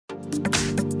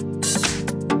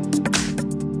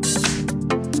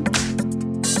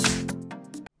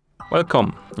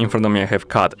Welcome, in front of me I have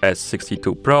CAT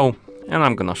S62 Pro, and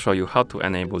I'm gonna show you how to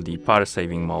enable the power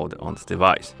saving mode on this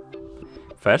device.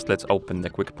 First, let's open the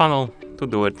quick panel. To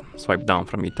do it, swipe down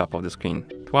from the top of the screen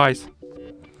twice.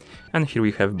 And here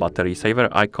we have battery saver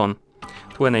icon.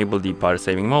 To enable the power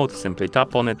saving mode, simply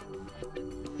tap on it.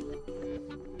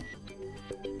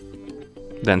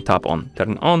 Then tap on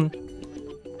turn on.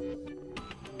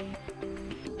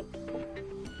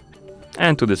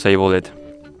 And to disable it,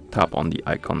 tap on the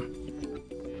icon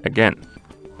again.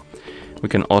 We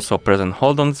can also press and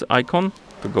hold on this icon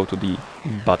to go to the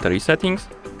battery settings,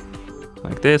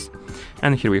 like this.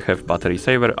 And here we have battery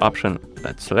saver option.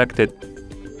 Let's select it.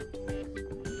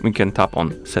 We can tap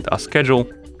on set a schedule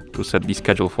to set the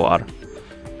schedule for our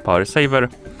power saver.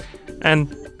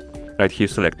 And right here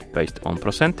select based on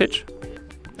percentage.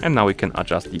 And now we can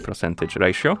adjust the percentage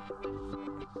ratio,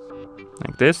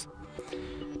 like this.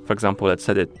 For example, let's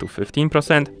set it to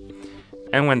 15%.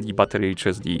 And when the battery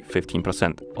reaches the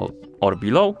 15% or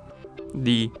below,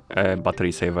 the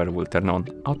battery saver will turn on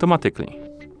automatically.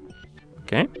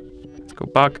 Okay, let's go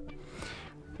back.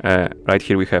 Right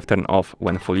here we have turn off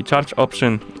when fully charged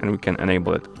option, and we can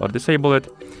enable it or disable it.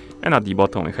 And at the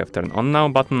bottom we have turn on now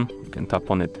button. We can tap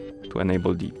on it to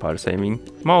enable the power saving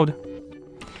mode.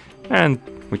 And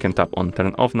we can tap on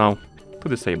turn off now to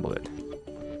disable it.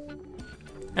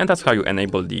 And that's how you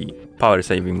enable the power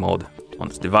saving mode on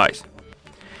this device.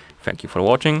 Thank you for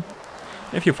watching.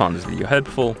 If you found this video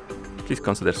helpful, please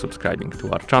consider subscribing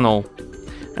to our channel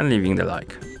and leaving the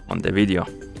like on the video.